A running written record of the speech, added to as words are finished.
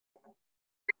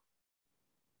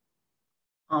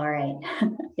right,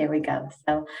 here we go.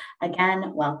 So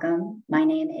again, welcome. My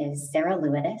name is Sarah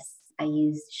Lewis. I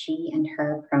use she and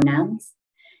her pronouns,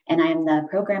 and I am the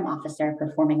Program Officer,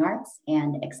 Performing Arts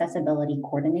and Accessibility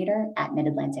Coordinator at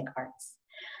Mid-Atlantic Arts.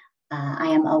 I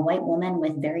am a white woman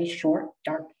with very short,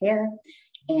 dark hair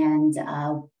and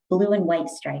blue and white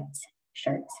striped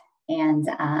shirt. And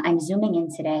I'm zooming in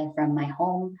today from my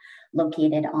home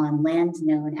located on land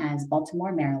known as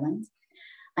Baltimore, Maryland.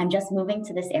 I'm just moving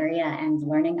to this area and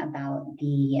learning about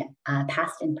the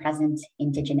past and present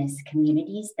Indigenous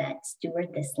communities that steward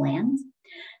this land.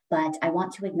 But I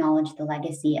want to acknowledge the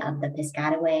legacy of the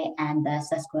Piscataway and the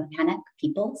Susquehannock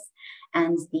peoples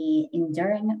and the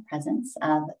enduring presence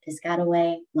of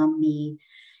Piscataway, Lumbee,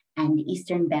 and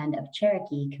Eastern Band of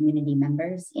Cherokee community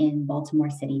members in Baltimore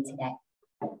City today.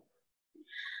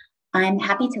 I'm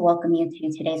happy to welcome you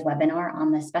to today's webinar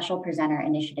on the Special Presenter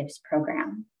Initiatives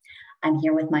Program. I'm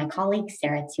here with my colleague,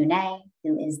 Sarah Tunay,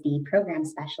 who is the Program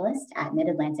Specialist at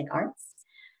Mid-Atlantic Arts.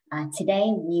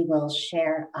 Today, we will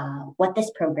share what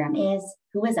this program is,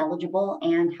 who is eligible,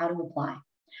 and how to apply.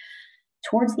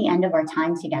 Towards the end of our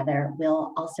time together,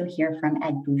 we'll also hear from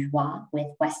Ed Bourgeois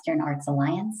with Western Arts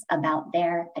Alliance about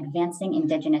their Advancing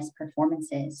Indigenous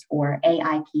Performances, or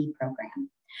AIP program,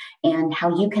 and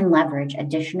how you can leverage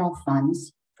additional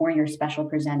funds for your Special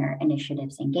Presenter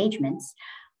Initiatives engagements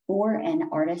for an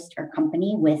artist or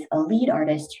company with a lead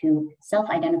artist who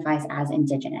self-identifies as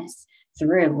Indigenous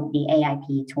through the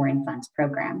AIP Touring Funds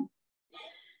program.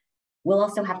 We'll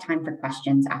also have time for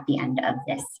questions at the end of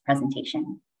this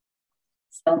presentation.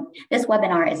 So this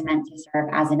webinar is meant to serve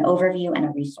as an overview and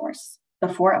a resource.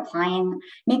 Before applying,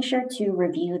 make sure to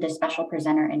review the Special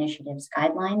Presenter Initiatives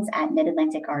guidelines at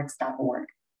midatlanticarts.org.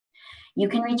 You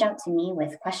can reach out to me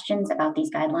with questions about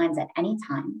these guidelines at any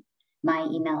time. My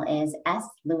email is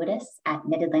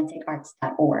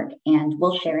slewis@midatlanticarts.org, and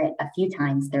we'll share it a few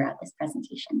times throughout this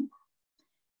presentation.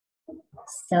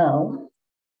 So,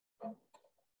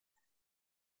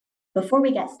 before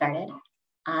we get started,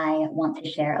 I want to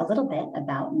share a little bit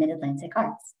about Mid-Atlantic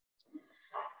Arts.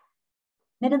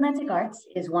 Mid-Atlantic Arts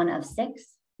is one of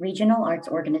 6 regional arts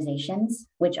organizations,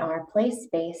 which are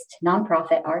place-based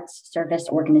nonprofit arts service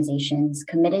organizations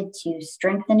committed to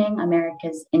strengthening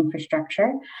America's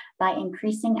infrastructure by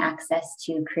increasing access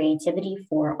to creativity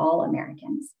for all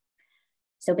Americans.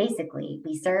 So basically,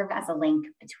 we serve as a link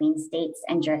between states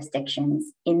and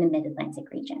jurisdictions in the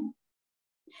Mid-Atlantic region.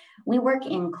 We work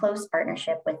in close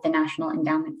partnership with the National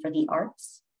Endowment for the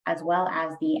Arts, as well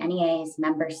as the NEA's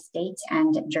member state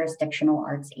and jurisdictional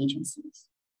arts agencies.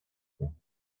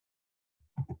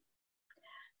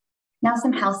 Now,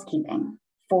 some housekeeping.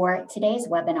 For today's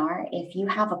webinar, if you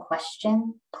have a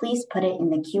question, please put it in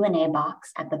the Q&A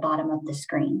box at the bottom of the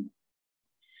screen.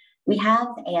 We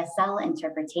have ASL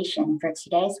interpretation for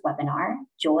today's webinar.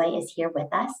 Joy is here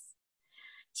with us.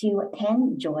 To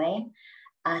pin Joy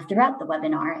throughout the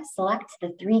webinar, select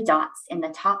the 3 dots in the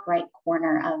top right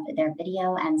corner of their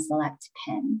video and select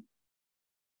pin.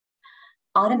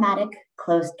 Automatic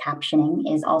closed captioning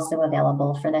is also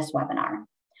available for this webinar.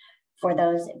 For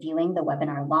those viewing the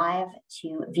webinar live,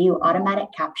 to view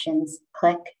automatic captions,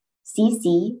 click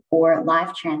CC or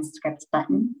Live Transcript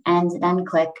button, and then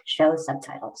click Show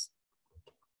Subtitles.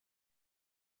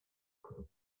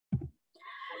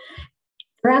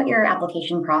 Throughout your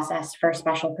application process for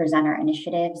Special Presenter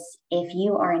Initiatives, if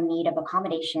you are in need of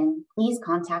accommodation, please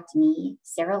contact me,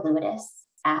 Sarah Lewis,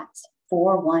 at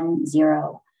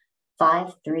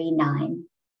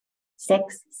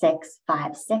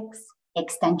 410-539-6656,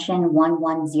 extension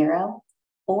 110,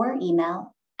 or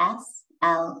email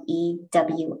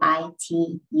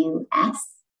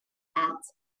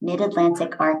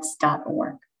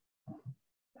slewitus@midatlanticarts.org.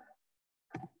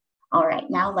 All right,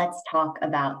 now let's talk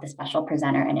about the Special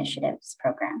Presenter Initiatives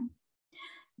program.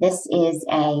 This is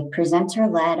a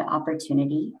presenter-led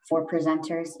opportunity for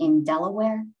presenters in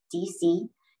Delaware, DC,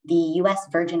 the US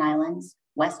Virgin Islands,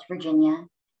 West Virginia,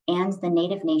 and the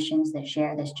Native nations that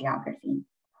share this geography.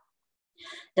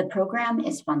 The program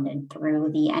is funded through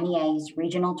the NEA's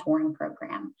Regional Touring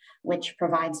Program, which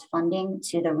provides funding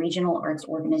to the regional arts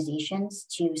organizations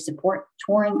to support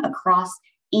touring across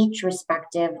each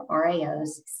respective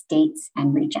RAO's states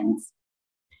and regions.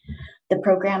 The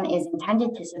program is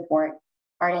intended to support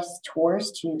artists'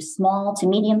 tours to small to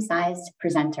medium-sized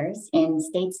presenters in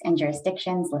states and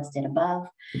jurisdictions listed above,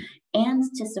 and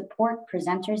to support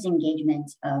presenters'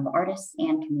 engagement of artists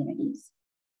and communities.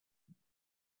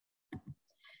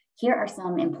 Here are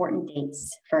some important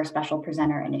dates for Special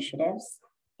Presenter Initiatives.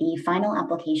 The final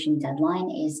application deadline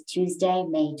is Tuesday,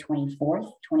 May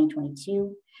 24th,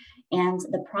 2022, And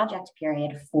the project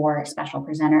period for Special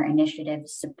Presenter Initiative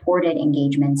supported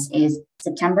engagements is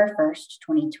September 1st,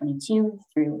 2022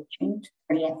 through June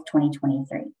 30th,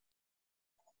 2023.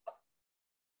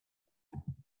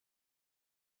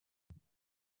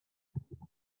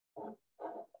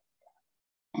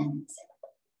 And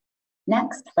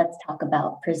next, let's talk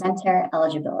about presenter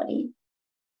eligibility.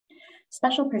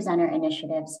 Special Presenter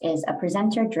Initiatives is a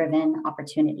presenter-driven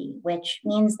opportunity, which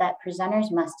means that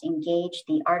presenters must engage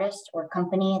the artist or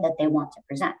company that they want to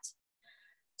present.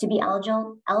 To be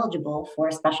eligible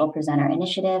for Special Presenter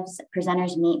Initiatives,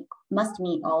 presenters must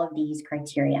meet all of these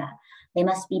criteria. They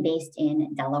must be based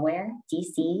in Delaware,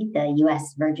 DC, the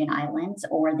US Virgin Islands,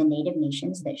 or the native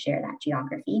nations that share that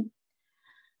geography.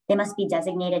 They must be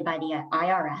designated by the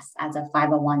IRS as a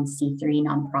 501c3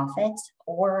 nonprofit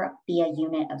or be a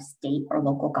unit of state or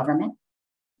local government.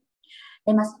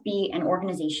 They must be an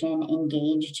organization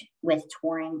engaged with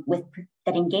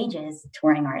that engages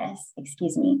touring artists,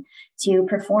 to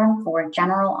perform for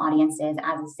general audiences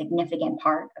as a significant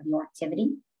part of your activity.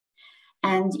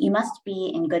 And you must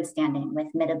be in good standing with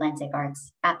Mid-Atlantic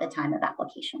Arts at the time of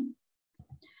application.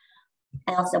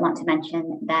 I also want to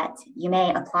mention that you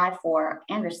may apply for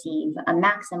and receive a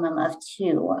maximum of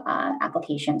 2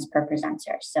 applications per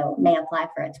presenter. So may apply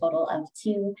for a total of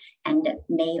 2 and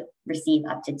may receive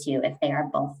up to 2 if they are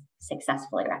both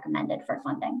successfully recommended for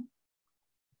funding.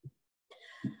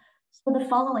 So the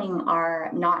following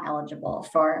are not eligible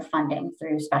for funding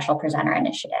through Special Presenter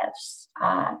Initiatives.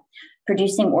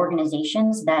 Producing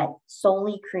organizations that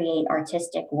solely create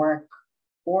artistic work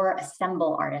or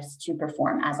assemble artists to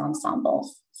perform as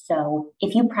ensembles. So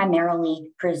if you primarily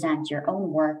present your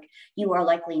own work, you are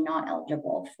likely not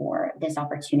eligible for this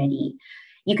opportunity.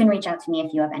 You can reach out to me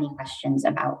if you have any questions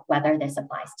about whether this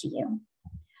applies to you.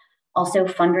 Also,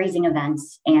 fundraising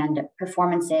events and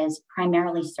performances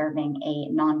primarily serving a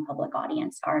non-public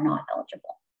audience are not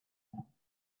eligible.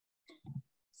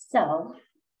 So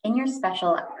in your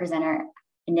Special Presenter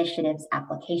Initiatives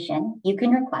application, you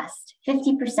can request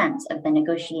 50% of the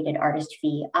negotiated artist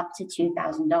fee up to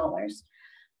 $2,000,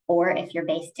 or if you're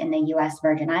based in the US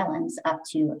Virgin Islands, up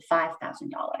to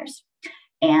 $5,000.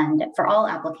 And for all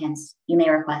applicants, you may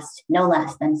request no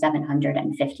less than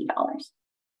 $750.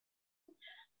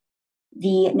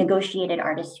 The negotiated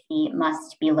artist fee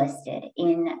must be listed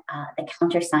in the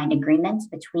countersigned agreement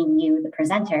between you, the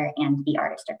presenter, and the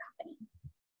artist or company.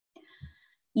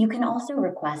 You can also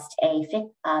request a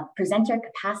presenter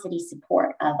capacity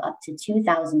support of up to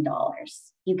 $2,000.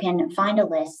 You can find a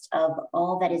list of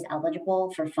all that is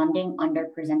eligible for funding under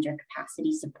presenter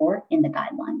capacity support in the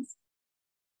guidelines.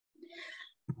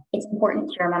 It's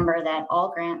important to remember that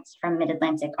all grants from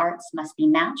Mid-Atlantic Arts must be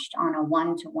matched on a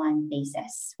one-to-one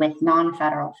basis with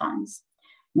non-federal funds,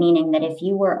 meaning that if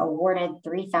you were awarded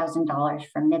 $3,000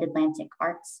 from Mid-Atlantic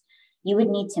Arts, you would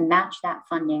need to match that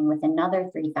funding with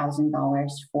another $3,000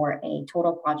 for a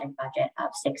total project budget of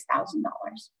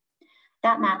 $6,000.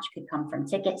 That match could come from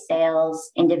ticket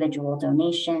sales, individual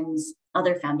donations,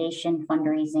 other foundation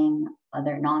fundraising,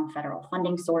 other non-federal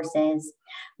funding sources.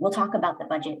 We'll talk about the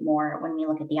budget more when we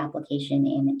look at the application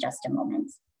in just a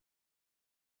moment.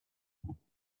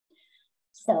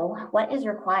 So what is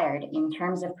required in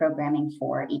terms of programming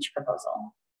for each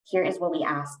proposal? Here is what we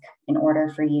ask in order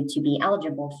for you to be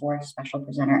eligible for Special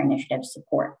Presenter Initiative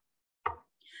support.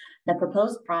 The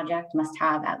proposed project must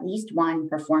have at least one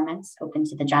performance open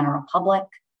to the general public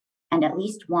and at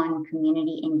least one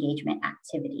community engagement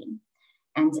activity.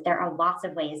 And there are lots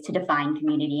of ways to define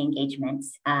community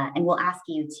engagements, and we'll ask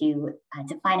you to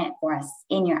define it for us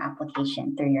in your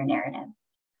application through your narrative.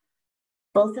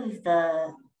 Both of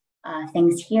the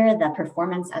things here, the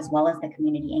performance as well as the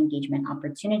community engagement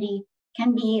opportunity,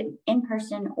 can be in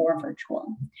person or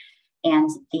virtual. And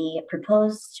the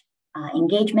proposed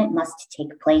engagement must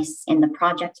take place in the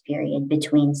project period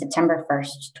between September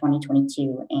 1st,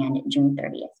 2022 and June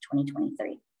 30th,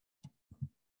 2023.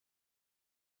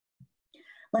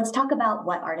 Let's talk about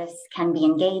what artists can be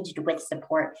engaged with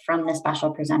support from the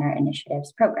Special Presenter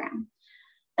Initiatives program.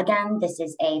 Again, this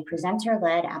is a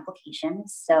presenter-led application,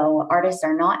 so artists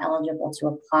are not eligible to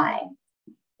apply.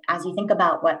 As you think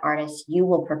about what artists you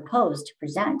will propose to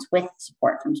present with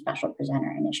support from Special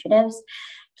Presenter Initiatives,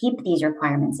 keep these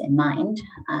requirements in mind.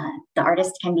 The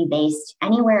artist can be based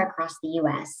anywhere across the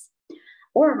US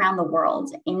or around the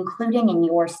world, including in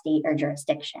your state or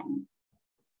jurisdiction.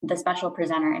 The Special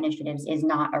Presenter Initiatives is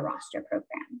not a roster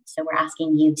program, so we're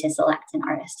asking you to select an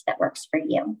artist that works for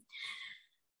you.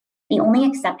 The only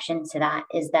exception to that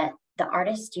is that the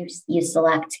artist you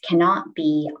select cannot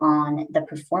be on the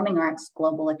Performing Arts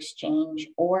Global Exchange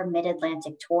or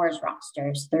Mid-Atlantic Tours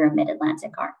rosters through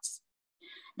Mid-Atlantic Arts.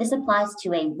 This applies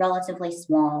to a relatively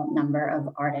small number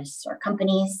of artists or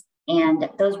companies, and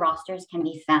those rosters can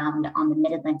be found on the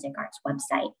Mid-Atlantic Arts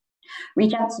website.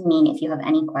 Reach out to me if you have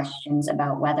any questions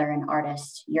about whether an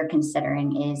artist you're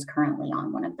considering is currently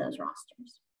on one of those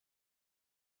rosters.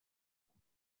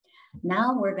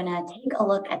 Now we're going to take a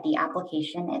look at the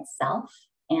application itself,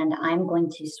 and I'm going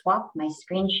to swap my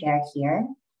screen share here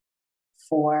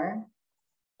for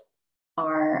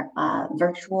our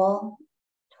virtual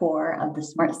tour of the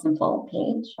Smart Simple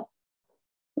page.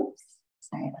 Oops,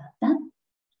 sorry about that.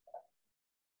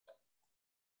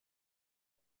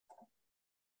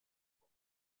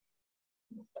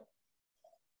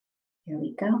 Here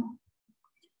we go.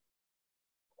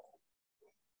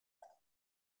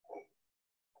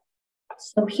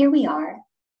 So here we are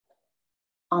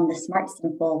on the Smart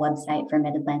Simple website for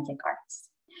Mid-Atlantic Arts.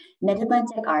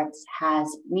 Mid-Atlantic Arts has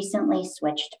recently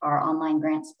switched our online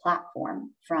grants platform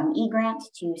from eGrant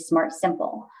to Smart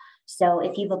Simple. So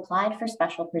if you've applied for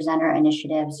special presenter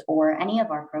initiatives or any of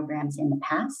our programs in the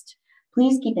past,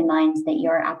 please keep in mind that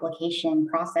your application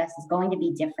process is going to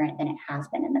be different than it has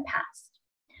been in the past.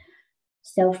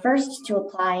 So first, to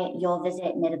apply, you'll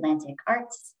visit Mid-Atlantic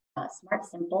Arts,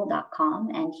 smartsimple.com,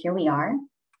 and here we are.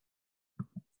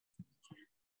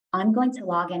 I'm going to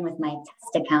log in with my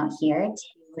test account here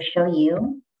to show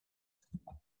you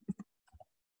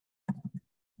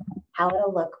how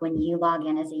it'll look when you log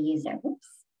in as a user. Oops.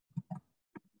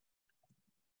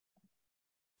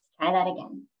 Try that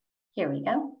again. Here we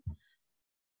go.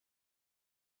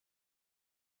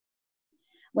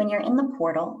 When you're in the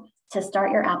portal, to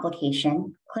start your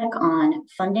application, click on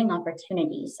Funding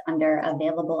Opportunities under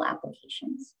Available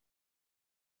Applications.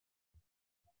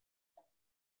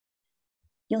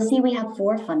 You'll see we have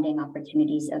 4 funding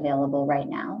opportunities available right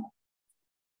now.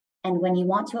 And when you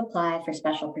want to apply for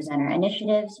Special Presenter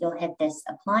Initiatives, you'll hit this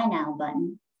Apply Now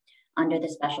button under the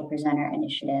Special Presenter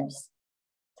Initiatives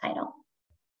title.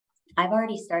 I've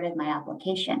already started my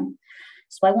application,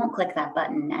 so I won't click that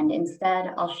button, and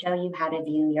instead I'll show you how to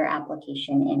view your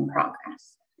application in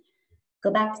progress. Go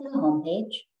back to the home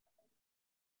page,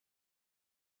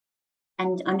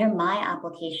 and under My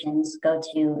Applications, go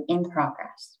to In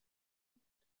Progress.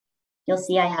 You'll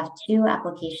see I have 2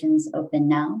 applications open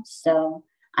now, so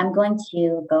I'm going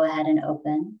to go ahead and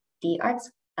open the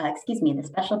the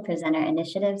Special Presenter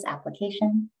Initiatives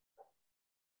application.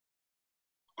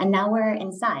 And now we're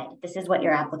inside. This is what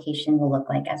your application will look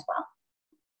like as well.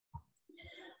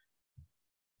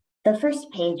 The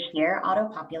first page here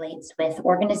auto-populates with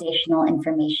organizational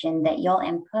information that you'll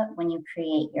input when you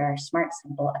create your Smart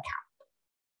Simple account.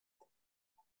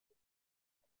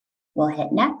 We'll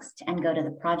hit Next and go to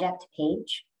the Project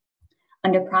page.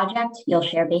 Under Project, you'll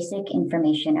share basic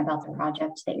information about the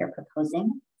project that you're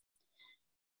proposing.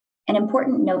 An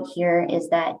important note here is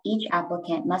that each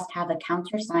applicant must have a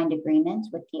countersigned agreement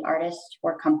with the artist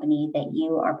or company that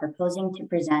you are proposing to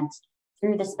present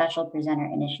through the Special Presenter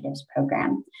Initiatives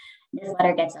program. This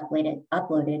letter gets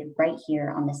uploaded right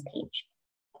here on this page.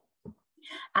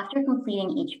 After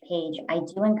completing each page, I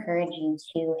do encourage you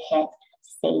to hit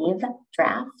Save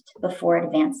Draft before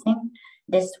advancing.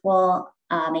 This will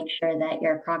make sure that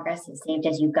your progress is saved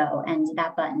as you go, and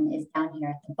that button is down here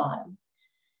at the bottom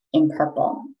in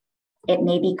purple. It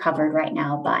may be covered right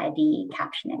now by the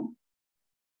captioning.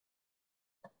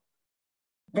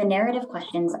 The narrative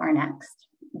questions are next.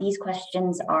 These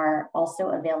questions are also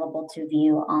available to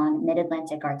view on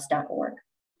midatlanticarts.org.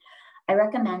 I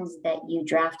recommend that you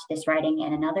draft this writing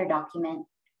in another document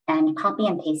and copy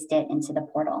and paste it into the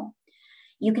portal.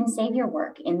 You can save your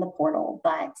work in the portal,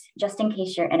 but just in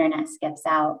case your internet skips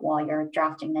out while you're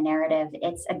drafting the narrative,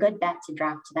 it's a good bet to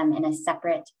draft them in a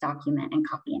separate document and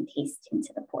copy and paste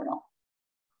into the portal.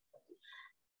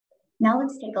 Now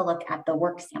let's take a look at the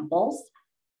work samples.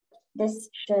 This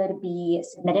should be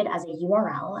submitted as a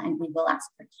URL, and we will ask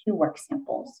for 2 work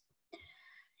samples.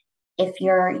 If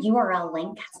your URL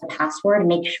link has a password,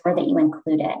 make sure that you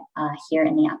include it here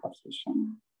in the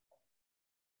application.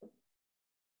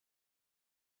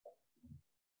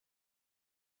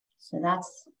 So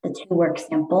that's the 2 work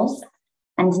samples.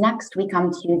 And next we come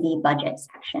to the budget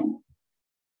section.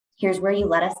 Here's where you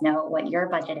let us know what your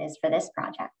budget is for this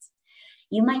project.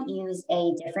 You might use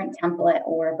a different template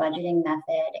or budgeting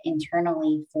method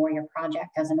internally for your project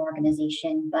as an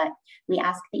organization, but we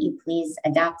ask that you please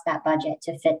adapt that budget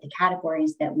to fit the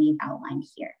categories that we've outlined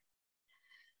here.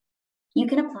 You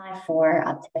can apply for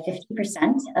up to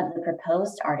 50% of the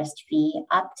proposed artist fee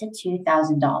up to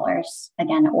 $2,000,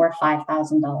 again, or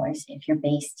 $5,000 if you're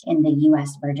based in the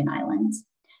US Virgin Islands,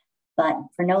 but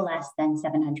for no less than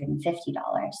 $750.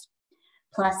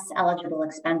 Plus eligible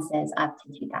expenses up to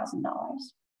 $2,000.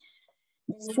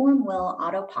 This form will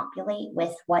auto-populate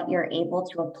with what you're able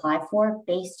to apply for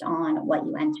based on what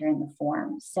you enter in the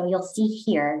form. So you'll see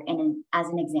here, as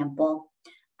an example,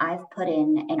 I've put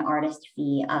in an artist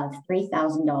fee of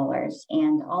 $3,000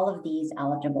 and all of these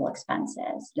eligible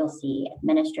expenses. You'll see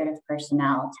administrative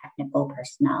personnel, technical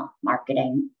personnel,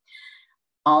 marketing,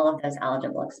 all of those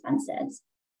eligible expenses.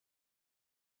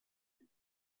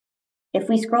 If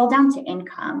we scroll down to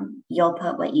income, you'll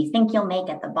put what you think you'll make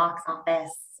at the box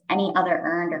office, any other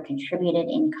earned or contributed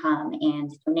income,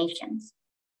 and donations.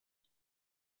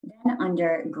 Then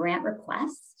under grant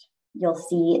request, you'll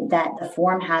see that the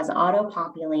form has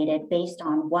auto-populated based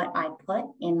on what I put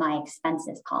in my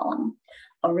expenses column.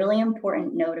 A really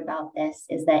important note about this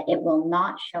is that it will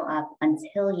not show up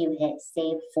until you hit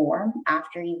Save Form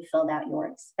after you've filled out your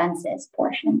expenses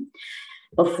portion.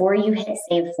 Before you hit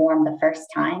Save Form the first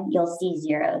time, you'll see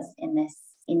zeros in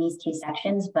these two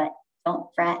sections, but don't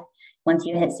fret. Once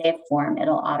you hit Save Form,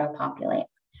 it'll auto-populate.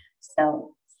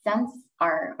 So since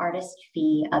our artist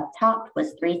fee up top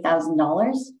was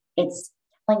 $3,000, it's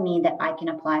telling me that I can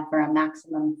apply for a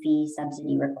maximum fee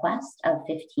subsidy request of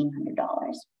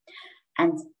 $1,500.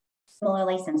 And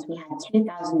similarly, since we had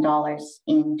 $2,000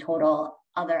 in total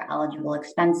other eligible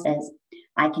expenses,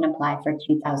 I can apply for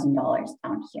 $2,000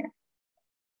 down here.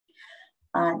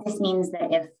 This means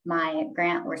that if my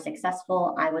grant were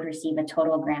successful, I would receive a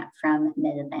total grant from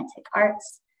Mid-Atlantic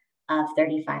Arts of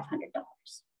 $3,500.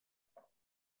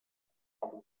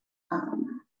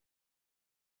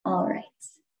 All right.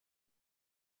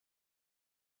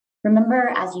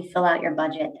 Remember, as you fill out your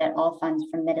budget, that all funds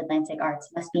from Mid-Atlantic Arts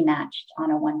must be matched on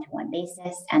a one-to-one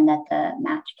basis and that the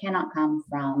match cannot come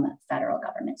from federal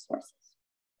government sources.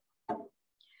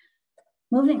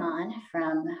 Moving on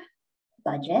from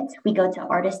budget, we go to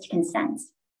artist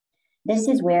consents. This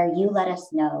is where you let us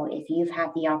know if you've had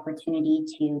the opportunity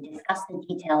to discuss the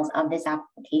details of this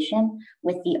application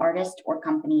with the artist or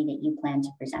company that you plan to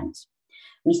present.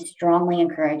 We strongly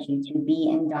encourage you to be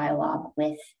in dialogue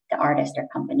with the artist or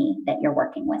company that you're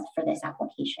working with for this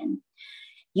application.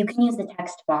 You can use the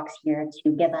text box here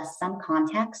to give us some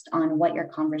context on what your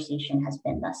conversation has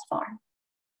been thus far.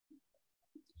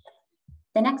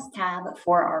 The next tab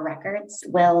for our records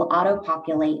will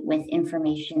auto-populate with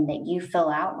information that you fill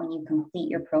out when you complete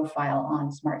your profile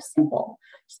on Smart Simple.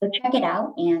 So check it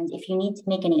out, and if you need to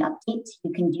make any updates,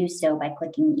 you can do so by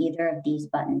clicking either of these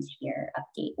buttons here,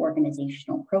 Update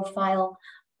Organizational Profile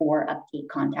or Update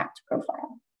Contact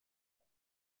Profile.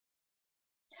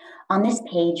 On this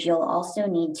page, you'll also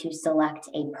need to select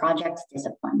a project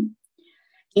discipline.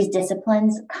 These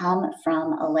disciplines come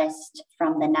from a list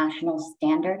from the National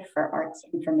Standard for Arts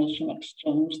Information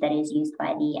Exchange that is used by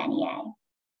the NEA.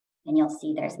 And you'll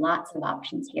see there's lots of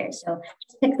options here. So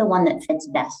just pick the one that fits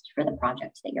best for the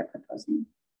project that you're proposing.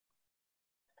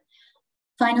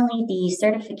 Finally, the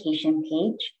certification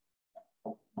page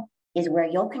is where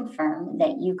you'll confirm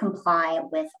that you comply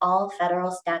with all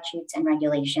federal statutes and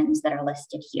regulations that are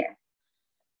listed here.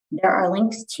 There are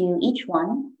links to each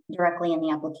one directly in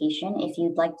the application if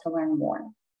you'd like to learn more.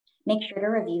 Make sure to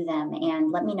review them and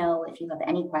let me know if you have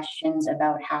any questions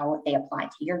about how they apply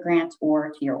to your grant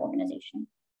or to your organization.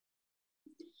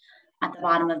 At the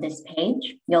bottom of this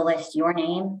page, you'll list your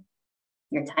name,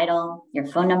 your title, your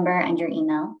phone number, and your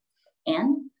email.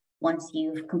 And once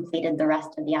you've completed the rest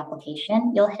of the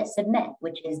application, you'll hit Submit,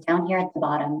 which is down here at the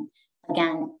bottom.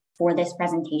 Again, for this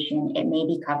presentation, it may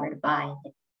be covered by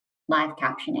the live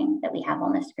captioning that we have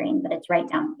on the screen, but it's right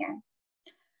down here.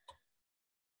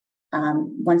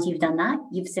 Once you've done that,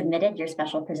 you've submitted your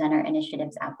Special Presenter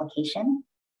Initiatives application,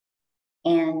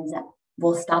 and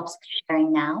we'll stop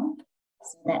sharing now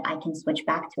so that I can switch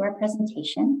back to our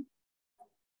presentation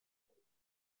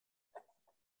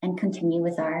and continue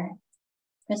with our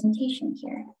presentation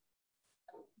here.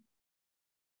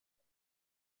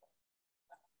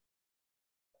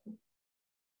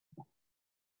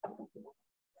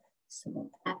 So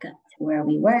we'll back up to where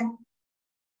we were.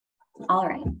 All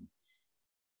right.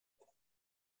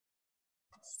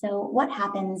 So what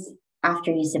happens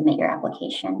after you submit your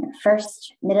application?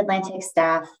 First, Mid-Atlantic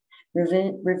staff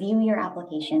review your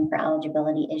application for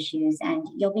eligibility issues, and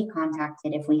you'll be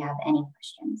contacted if we have any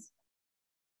questions.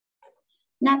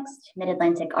 Next,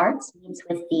 Mid-Atlantic Arts meets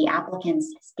with the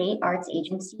applicant's state arts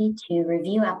agency to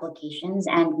review applications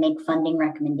and make funding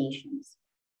recommendations.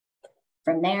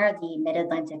 From there, the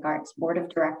Mid-Atlantic Arts Board of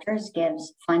Directors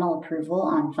gives final approval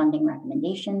on funding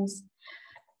recommendations,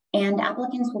 and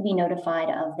applicants will be notified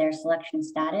of their selection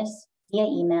status via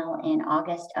email in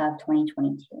August of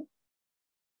 2022.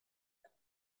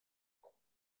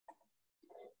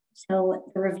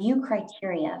 So the review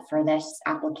criteria for this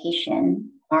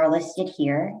application are listed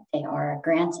here. They are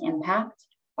grant impact,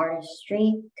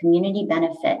 artistry, community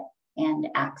benefit, and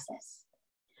access.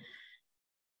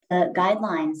 The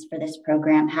guidelines for this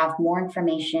program have more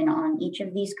information on each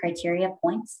of these criteria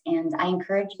points, and I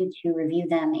encourage you to review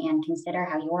them and consider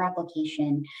how your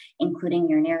application, including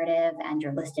your narrative and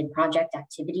your listed project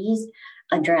activities,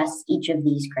 address each of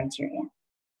these criteria.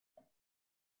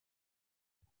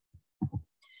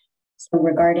 So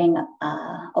regarding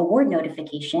award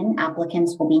notification,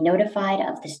 applicants will be notified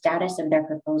of the status of their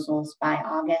proposals by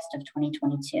August of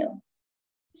 2022.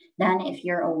 Then if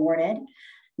you're awarded,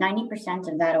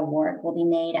 90% of that award will be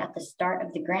made at the start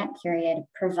of the grant period,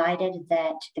 provided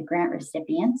that the grant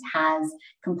recipient has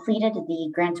completed the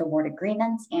grant award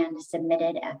agreements and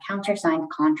submitted a countersigned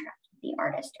contract with the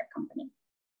artist or company.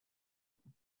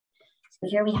 So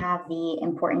here we have the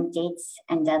important dates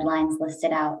and deadlines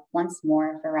listed out once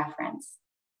more for reference.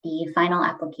 The final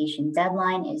application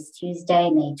deadline is Tuesday,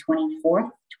 May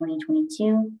 24th,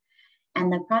 2022,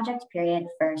 and the project period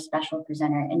for special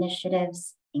presenter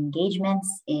initiatives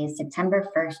engagements is September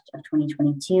 1st of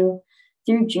 2022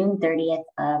 through June 30th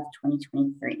of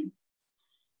 2023.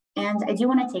 And I do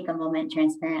want to take a moment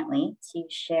transparently to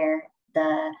share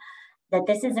that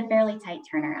this is a fairly tight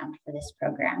turnaround for this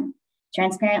program.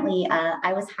 Transparently,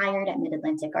 I was hired at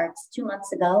Mid-Atlantic Arts 2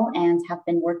 months ago and have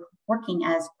been working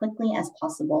as quickly as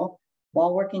possible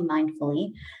while working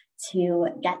mindfully to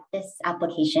get this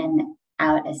application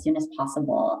out as soon as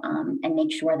possible and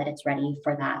make sure that it's ready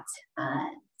for that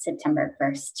September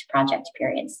 1st project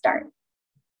period start.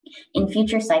 In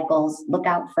future cycles, look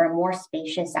out for a more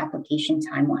spacious application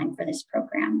timeline for this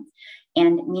program.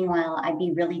 And meanwhile, I'd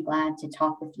be really glad to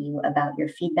talk with you about your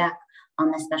feedback on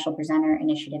the Special Presenter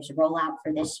Initiative's rollout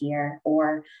for this year,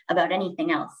 or about anything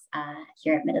else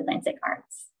here at Mid-Atlantic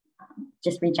Arts.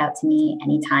 Just reach out to me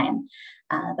anytime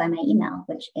by my email,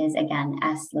 which is again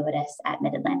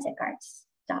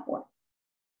slewidus@midatlanticarts.org.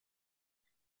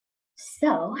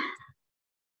 So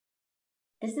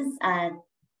this is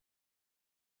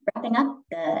wrapping up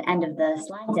the end of the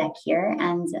slide deck here.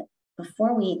 And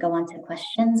before we go on to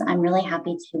questions, I'm really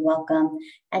happy to welcome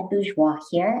Ed Bourgeois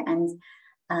here. And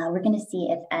we're going to see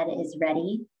if Ed is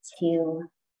ready to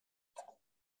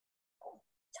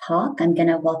talk. I'm going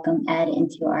to welcome Ed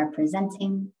into our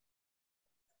presenting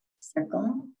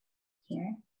circle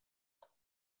here.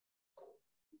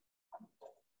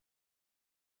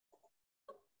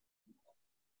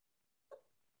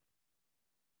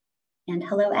 And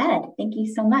hello, Ed. Thank you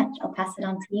so much. I'll pass it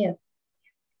on to you.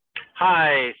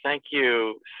 Hi, thank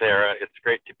you, Sarah. It's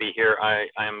great to be here. I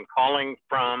am calling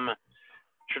from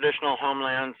traditional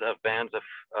homelands of bands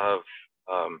of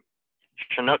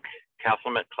Chinook,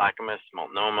 Calumet, Clackamas,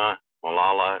 Multnomah,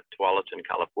 Molalla, Tualatin,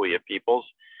 Kalapuya peoples,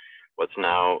 what's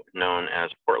now known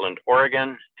as Portland,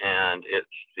 Oregon, and it's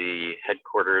the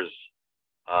headquarters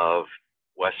of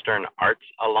Western Arts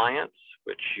Alliance,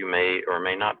 which you may or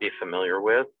may not be familiar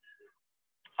with.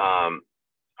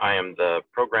 I am the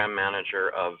program manager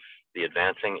of the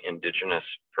Advancing Indigenous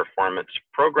Performance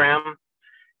Program,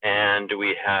 and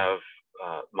we have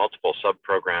multiple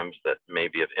sub-programs that may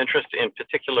be of interest. In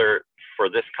particular, for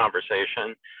this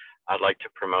conversation, I'd like to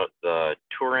promote the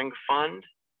Touring Fund,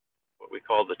 what we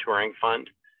call the Touring Fund,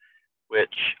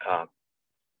 which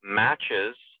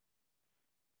matches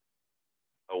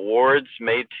awards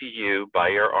made to you by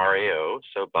your RAO,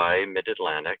 so by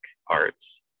Mid-Atlantic Arts,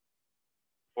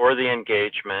 for the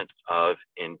engagement of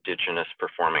Indigenous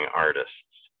performing artists.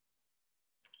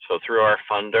 So through our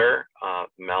funder,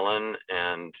 Mellon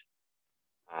and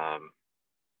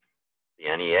the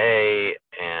NEA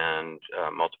and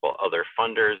multiple other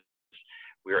funders,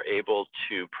 we are able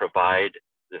to provide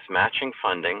this matching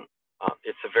funding.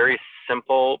 It's a very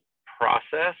simple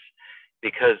process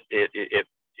because it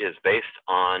is based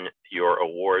on your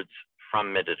awards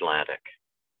from Mid-Atlantic.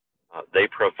 They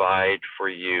provide for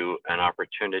you an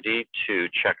opportunity to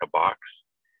check a box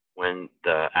when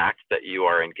the act that you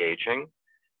are engaging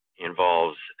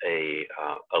involves a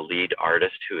lead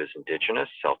artist who is Indigenous,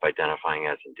 self-identifying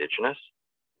as Indigenous.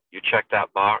 You check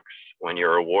that box. When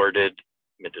you're awarded,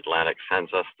 Mid-Atlantic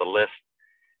sends us the list.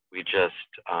 We just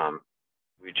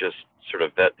sort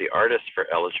of vet the artist for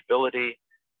eligibility,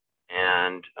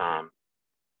 and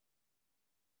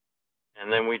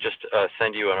then we just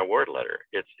send you an award letter.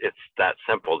 It's that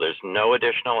simple. There's no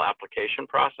additional application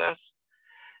process,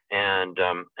 and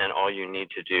all you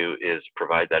need to do is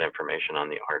provide that information on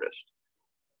the artist.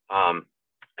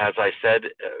 As I said,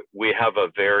 we have a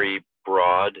very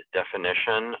broad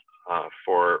definition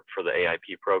for the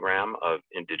AIP program of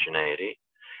indigeneity.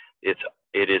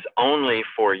 It is only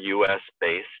for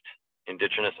US-based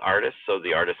Indigenous artists, so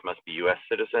the artists must be US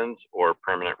citizens or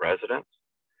permanent residents.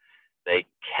 They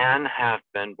can have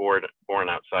been born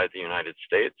outside the United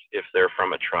States if they're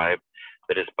from a tribe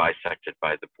that is bisected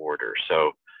by the border.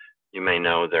 So you may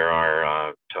know there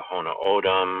are Tohono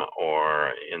O'odham,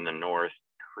 or in the north,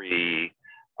 Cree,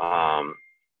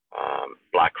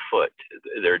 Blackfoot.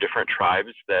 There are different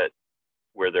tribes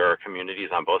where there are communities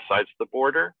on both sides of the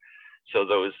border. So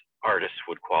those artists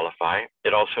would qualify.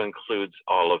 It also includes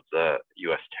all of the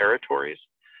US territories.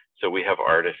 So we have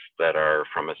artists that are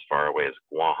from as far away as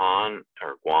Guam,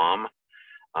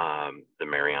 the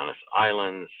Marianas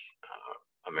Islands,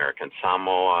 American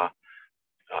Samoa.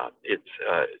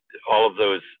 All of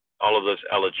those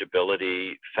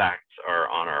eligibility facts are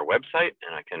on our website,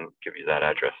 and I can give you that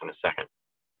address in a second.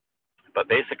 But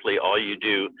basically, all you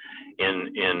do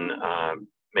in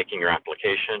making your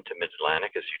application to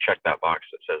Mid-Atlantic is you check that box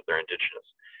that says they're Indigenous.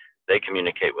 They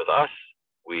communicate with us.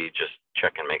 We just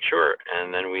check and make sure,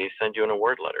 and then we send you an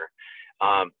award letter.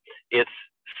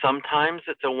 Sometimes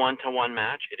it's a one-to-one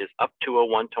match. It is up to a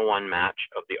one-to-one match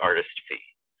of the artist fee.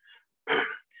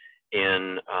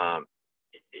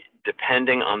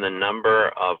 Depending on the number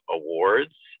of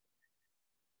awards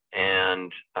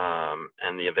and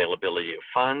the availability of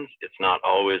funds, it's not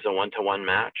always a one-to-one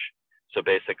match. So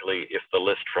basically, if the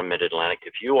list from Mid-Atlantic,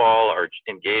 if you all are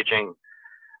engaging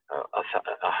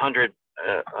 100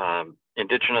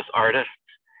 Indigenous artists,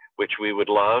 which we would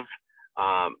love,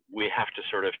 we have to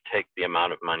sort of take the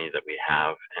amount of money that we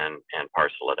have and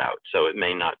parcel it out. So it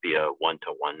may not be a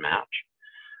one-to-one match.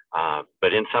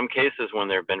 But in some cases, when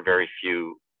there have been very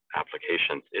few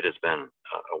applications, it has been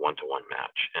a one-to-one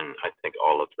match. And I think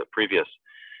all of the previous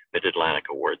Mid-Atlantic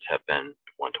awards have been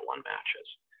one-to-one matches.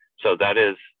 So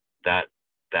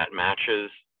that matches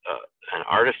an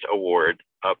artist award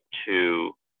up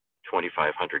to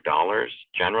 $2,500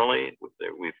 generally.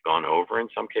 We've gone over in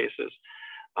some cases,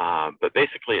 but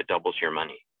basically it doubles your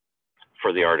money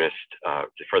for the artist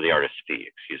fee,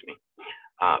 excuse me.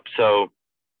 So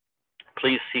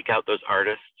please seek out those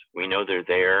artists. We know they're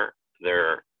there.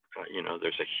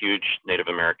 There's a huge Native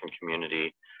American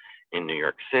community in New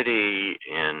York City,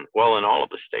 in all of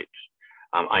the states.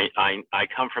 I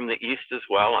come from the East as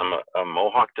well. I'm a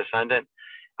Mohawk descendant.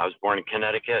 I was born in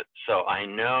Connecticut. So I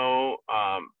know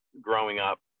growing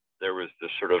up, there was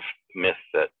this sort of myth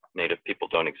that Native people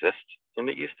don't exist in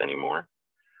the East anymore.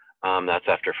 That's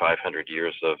after 500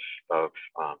 years of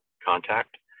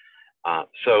contact.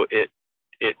 So it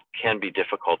can be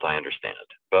difficult, I understand,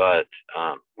 but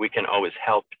we can always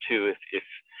help too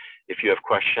if you have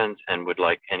questions and would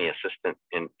like any assistance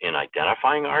in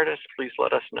identifying artists, please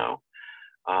let us know.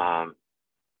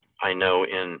 I know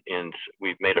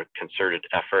we've made a concerted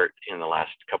effort in the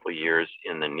last couple of years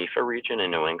in the NEFA region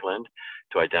in New England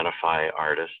to identify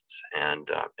artists, and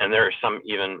there are some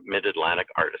even Mid-Atlantic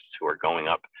artists who are going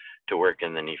up to work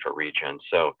in the NEFA region.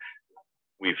 So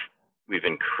we've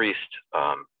increased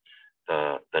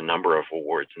the number of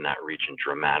awards in that region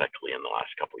dramatically in the last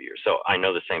couple of years. So I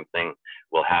know the same thing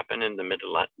will happen in the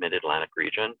Mid-Atlantic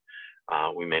region.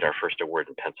 We made our first award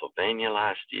in Pennsylvania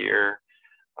last year.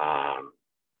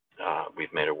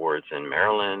 We've made awards in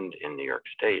Maryland, in New York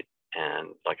State, and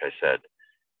like I said,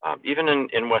 even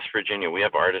in West Virginia, we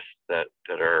have artists that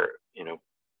are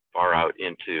far out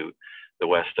into the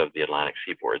west of the Atlantic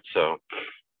seaboard. So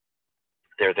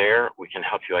they're there. We can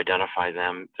help you identify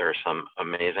them. There are some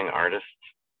amazing artists,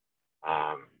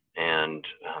 and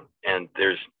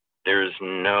there's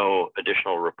no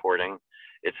additional reporting.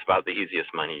 It's about the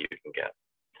easiest money you can get.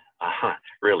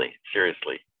 Really,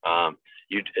 seriously.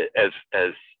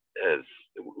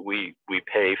 We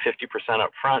pay 50%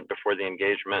 up front before the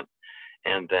engagement,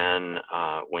 and then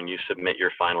when you submit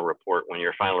your final report, when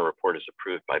your final report is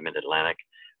approved by Mid-Atlantic,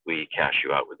 we cash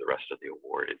you out with the rest of the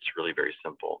award. It's really very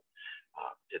simple.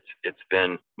 It's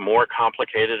been more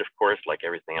complicated, of course, like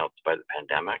everything else, by the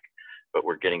pandemic, but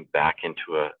we're getting back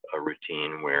into a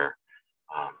routine where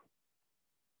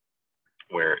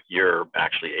you're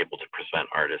actually able to present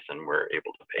artists and we're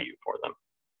able to pay you for them.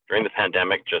 During the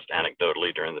pandemic, just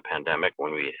anecdotally, during the pandemic,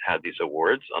 when we had these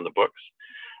awards on the books,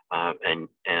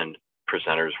 and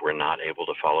presenters were not able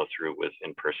to follow through with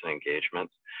in-person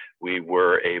engagements, we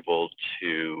were able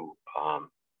to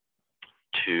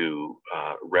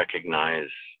recognize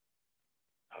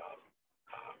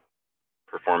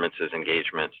performances,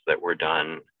 engagements that were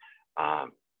done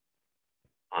on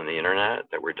the internet,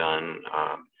 that were done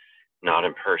not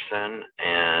in person,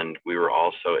 and we were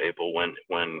also able,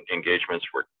 when engagements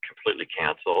were completely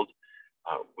canceled,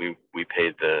 we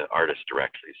paid the artists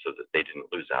directly so that they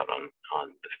didn't lose out on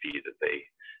the fee that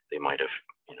they might have,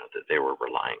 that they were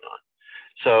relying on.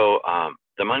 So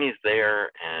the money's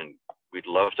there, and we'd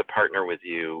love to partner with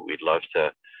you. We'd love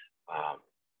to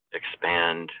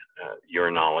expand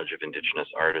your knowledge of Indigenous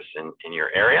artists in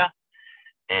your area.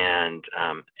 And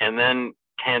then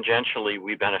tangentially,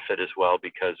 we benefit as well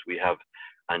because we have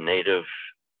a native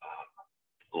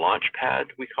launch pad,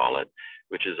 we call it,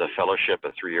 which is a fellowship, a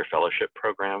 3-year fellowship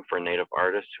program for Native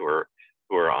artists who are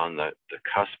on the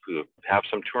cusp, who have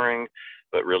some touring,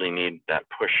 but really need that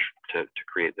push to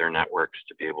create their networks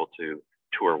to be able to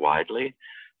tour widely.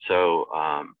 So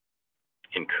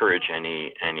encourage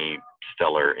any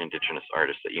stellar Indigenous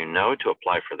artists that you know to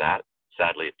apply for that.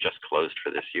 Sadly, it just closed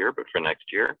for this year, but for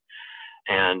next year.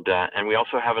 And we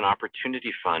also have an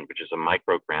opportunity fund, which is a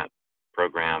micro grant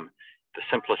program, the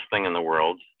simplest thing in the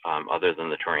world, other than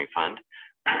the touring fund.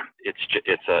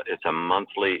 It's a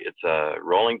monthly, it's a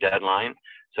rolling deadline,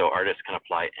 so artists can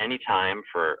apply anytime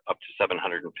for up to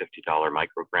 $750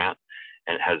 micro grant,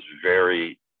 and it has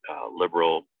very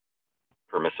liberal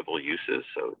permissible uses.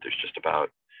 So there's just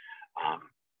about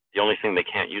the only thing they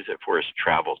can't use it for is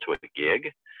travel to a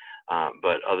gig.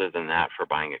 But other than that, for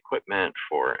buying equipment,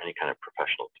 for any kind of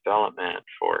professional development,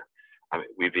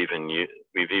 we've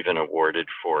even awarded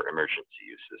for emergency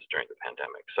uses during the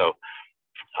pandemic. So,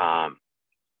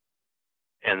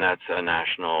 and that's a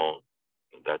national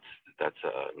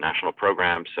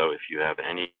program. So if you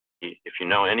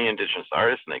know any Indigenous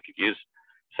artists and they could use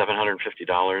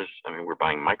 $750, I mean, we're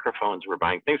buying microphones, we're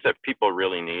buying things that people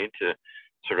really need to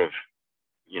sort of,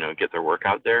 get their work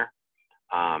out there.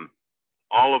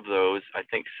 All of those, I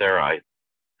think, Sarah, I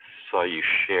saw you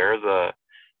share the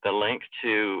link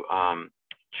to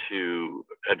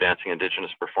Advancing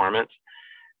Indigenous Performance.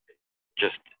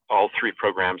 Just all 3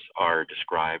 programs are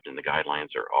described, and the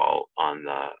guidelines are all on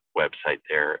the website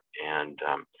there, and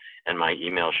my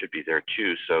email should be there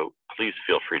too. So please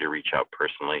feel free to reach out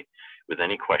personally with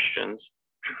any questions,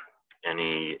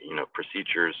 any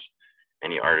procedures,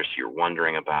 any artists you're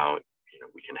wondering about.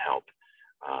 We can help.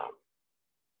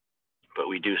 But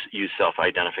we do use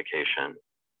self-identification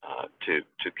to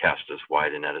cast as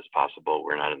wide a net as possible.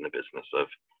 We're not in the business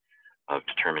of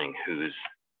determining who's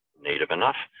Native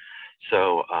enough.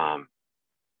 So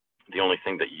the only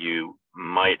thing that you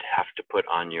might have to put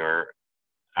on your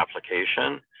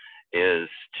application is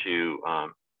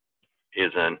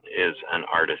an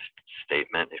artist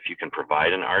statement. If you can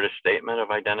provide an artist statement of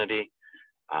identity,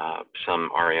 some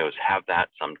RAOs have that,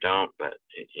 some don't. But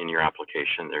in your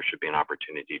application, there should be an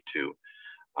opportunity to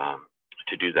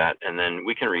do that, and then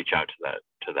we can reach out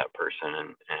to that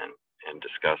person and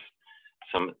discuss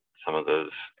some of the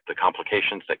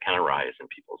complications that can arise in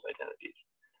people's identities.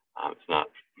 It's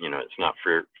not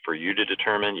for you to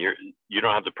determine. You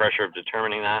don't have the pressure of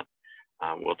determining that.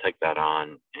 We'll take that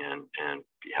on and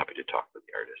be happy to talk with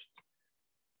the artist.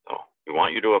 So we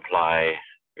want you to apply.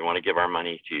 We want to give our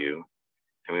money to you,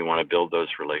 and we want to build those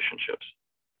relationships.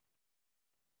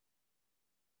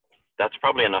 That's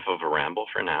probably enough of a ramble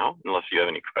for now, unless you have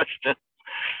any questions.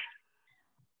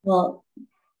 Well,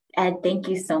 Ed, thank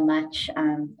you so much.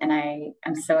 And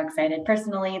I'm so excited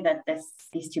personally that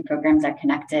these 2 programs are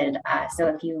connected. So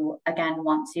if you, again,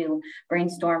 want to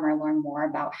brainstorm or learn more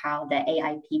about how the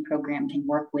AIP program can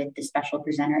work with the Special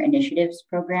Presenter Initiatives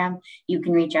program, you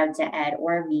can reach out to Ed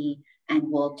or me, and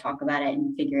we'll talk about it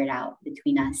and figure it out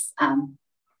between us.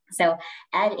 So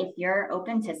Ed, if you're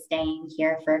open to staying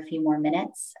here for a few more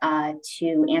minutes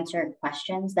to answer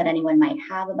questions that anyone might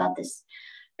have about this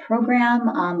program,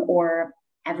 or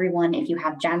everyone, if you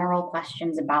have general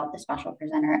questions about the Special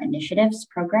Presenter Initiatives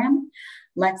program,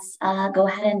 let's go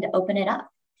ahead and open it up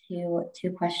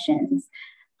to questions.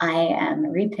 I am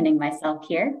repinning myself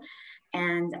here.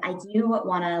 And I do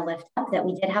want to lift up that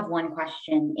we did have one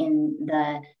question in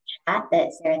the chat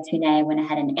that Sarah Tune went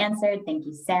ahead and answered. Thank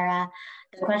you, Sarah.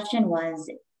 The question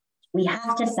was, we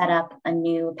have to set up a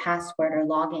new password or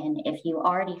login if you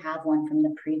already have one from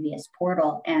the previous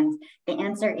portal. And the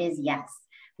answer is yes.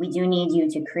 We do need you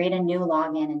to create a new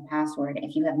login and password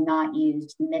if you have not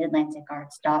used the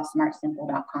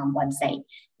midatlanticarts.smartsimple.com website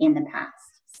in the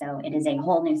past. So it is a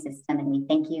whole new system, and we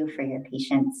thank you for your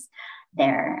patience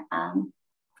there,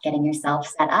 getting yourself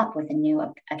set up with a new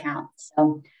account.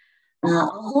 So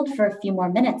I'll hold for a few more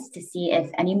minutes to see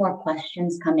if any more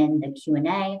questions come in the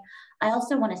Q&A. I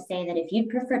also want to say that if you'd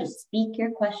prefer to speak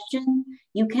your question,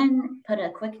 you can put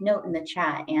a quick note in the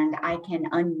chat and I can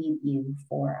unmute you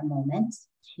for a moment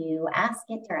to ask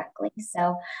it directly.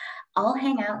 So I'll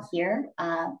hang out here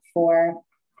for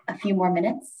a few more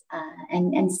minutes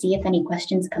and see if any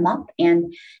questions come up.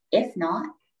 And if not,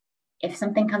 if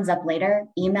something comes up later,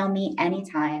 email me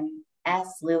anytime.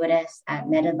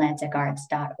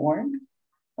 slewis@midatlanticarts.org.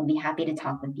 I'll be happy to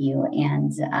talk with you.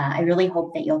 And I really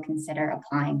hope that you'll consider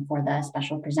applying for the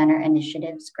Special Presenter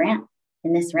Initiatives grant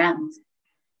in this round,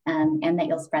 and that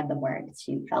you'll spread the word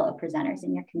to fellow presenters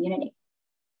in your community.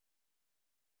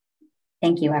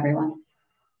 Thank you, everyone.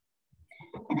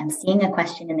 And I'm seeing a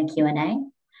question in the Q&A.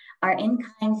 Are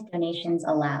in-kind donations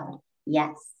allowed?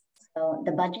 Yes. So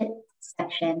the budget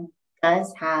section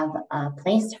does have a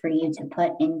place for you to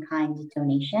put in-kind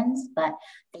donations, but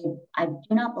I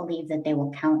do not believe that they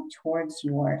will count towards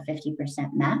your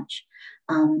 50% match.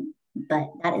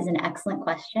 But that is an excellent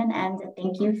question, and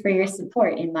thank you for your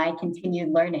support in my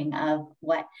continued learning of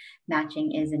what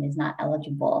matching is and is not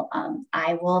eligible.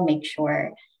 I will make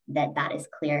sure that that is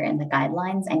clear in the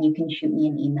guidelines, and you can shoot me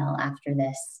an email after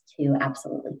this to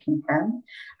absolutely confirm.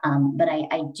 But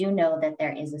I do know that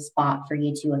there is a spot for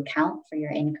you to account for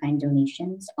your in-kind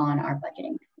donations on our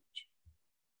budgeting page.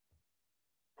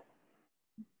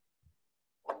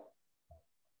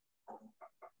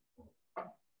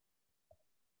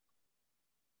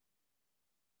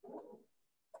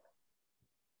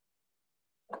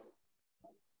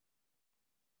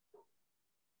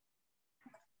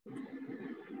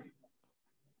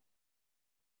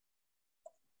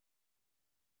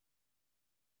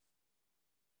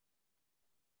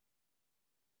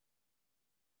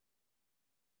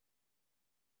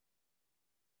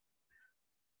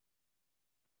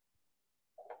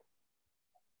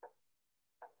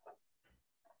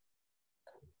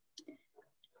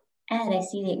 Ed, I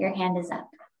see that your hand is up.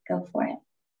 Go for it.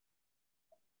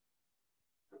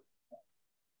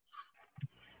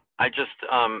 I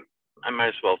might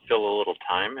as well fill a little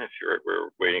time if we're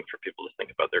waiting for people to think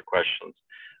about their questions.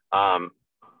 I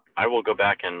will go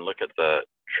back and look at the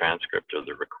transcript of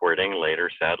the recording later.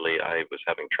 Sadly, I was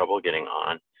having trouble getting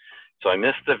on. So I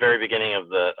missed the very beginning of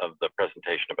the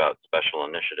presentation about special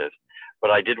initiatives,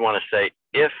 but I did want to say,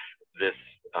 if this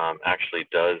actually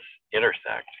does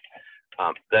intersect,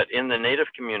 that in the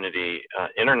Native community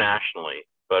internationally,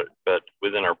 but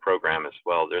within our program as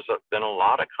well, there's been a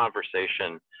lot of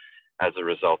conversation as a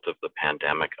result of the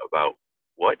pandemic about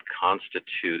what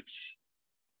constitutes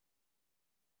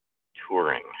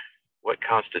touring, what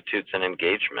constitutes an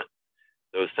engagement.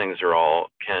 Those things are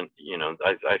all, I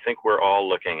think we're all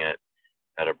looking at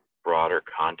a broader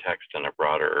context and a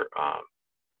broader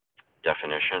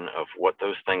definition of what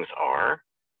those things are.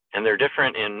 And they're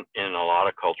different in a lot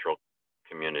of cultural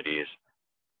communities.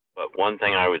 But one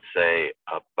thing I would say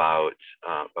about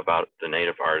the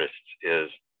Native artists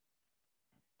is,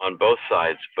 on both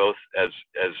sides, both as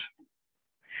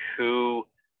who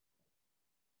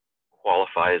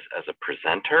qualifies as a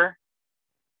presenter.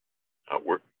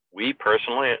 We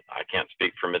personally, I can't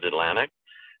speak for Mid-Atlantic,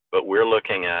 but we're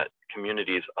looking at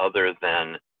communities other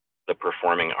than the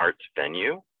performing arts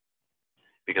venue,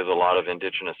 because a lot of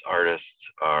Indigenous artists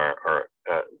are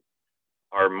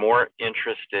more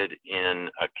interested in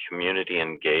a community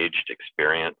engaged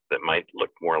experience that might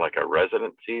look more like a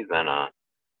residency than a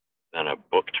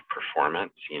booked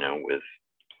performance, with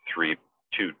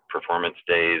 2 performance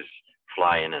days,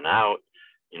 fly in and out.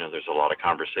 There's a lot of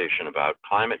conversation about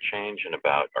climate change and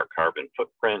about our carbon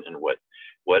footprint and what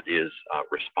is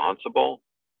responsible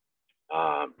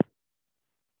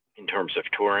in terms of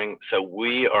touring. So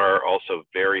we are also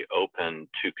very open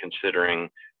to considering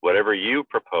whatever you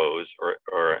propose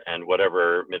and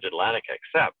whatever Mid-Atlantic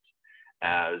accepts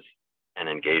as an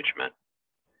engagement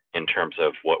in terms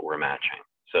of what we're matching.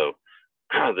 So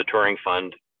the Touring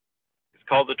Fund is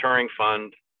called the Touring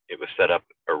Fund. It was set up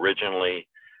originally,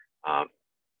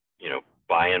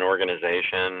 by an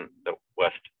organization, the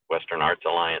Western Arts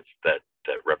Alliance, that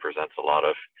represents a lot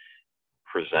of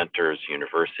presenters,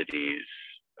 universities,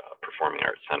 performing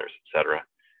arts centers, etc.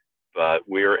 But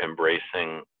we're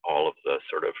embracing all of the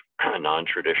sort of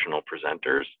non-traditional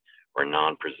presenters or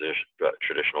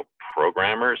non-traditional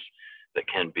programmers that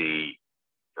can be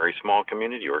very small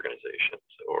community organizations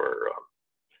or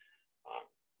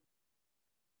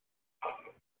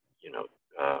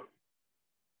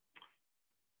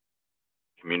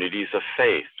communities of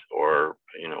faith, or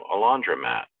a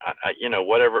laundromat,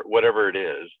 whatever it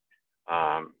is.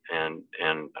 And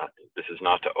this is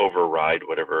not to override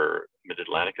whatever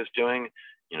Mid-Atlantic is doing.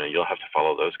 You'll have to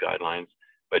follow those guidelines,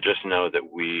 but just know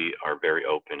that we are very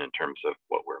open in terms of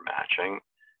what we're matching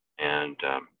and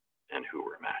who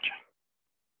we're matching.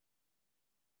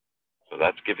 So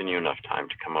that's given you enough time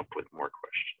to come up with more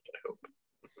questions, I hope.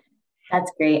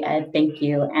 That's great, Ed. Thank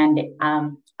you. And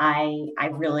I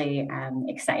really am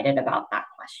excited about that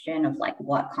question of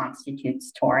what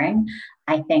constitutes touring.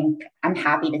 I think I'm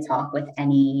happy to talk with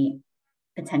any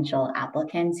potential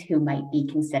applicants who might be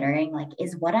considering, like,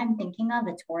 is what I'm thinking of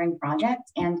a touring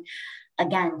project? And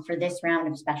again, for this round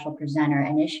of special presenter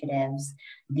initiatives,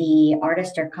 the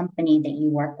artist or company that you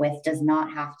work with does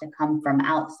not have to come from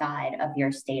outside of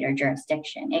your state or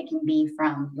jurisdiction. It can be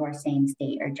from your same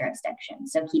state or jurisdiction.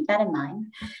 So keep that in mind.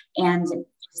 And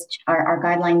our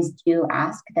guidelines do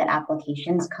ask that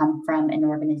applications come from an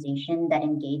organization that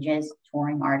engages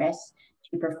touring artists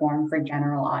to perform for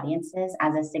general audiences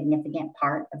as a significant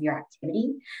part of your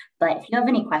activity. But if you have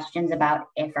any questions about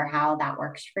if or how that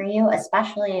works for you,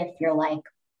 especially if you're like,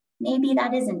 maybe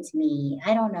that isn't me,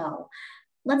 I don't know,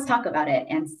 let's talk about it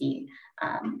and see,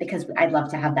 because I'd love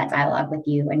to have that dialogue with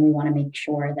you, and we want to make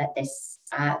sure that this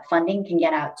funding can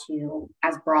get out to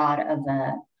as broad of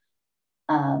a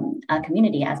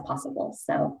community as possible.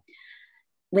 So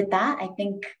with that, I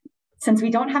think since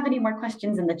we don't have any more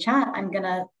questions in the chat, I'm going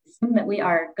to assume that we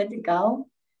are good to go.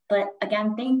 But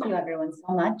again, thank you everyone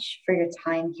so much for your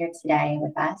time here today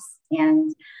with us.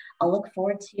 And I'll look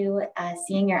forward to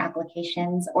seeing your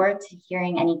applications or to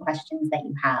hearing any questions that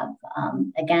you have.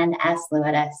 Again,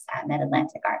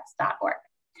 slewis@midatlanticarts.org.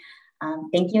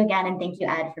 Thank you again, and thank you,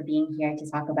 Ed, for being here to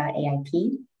talk about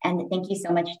AIP. And thank you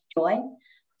so much, Joy,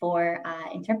 for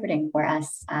interpreting for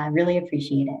us. Really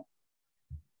appreciate it.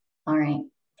 All right.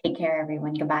 Take care,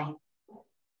 everyone. Goodbye.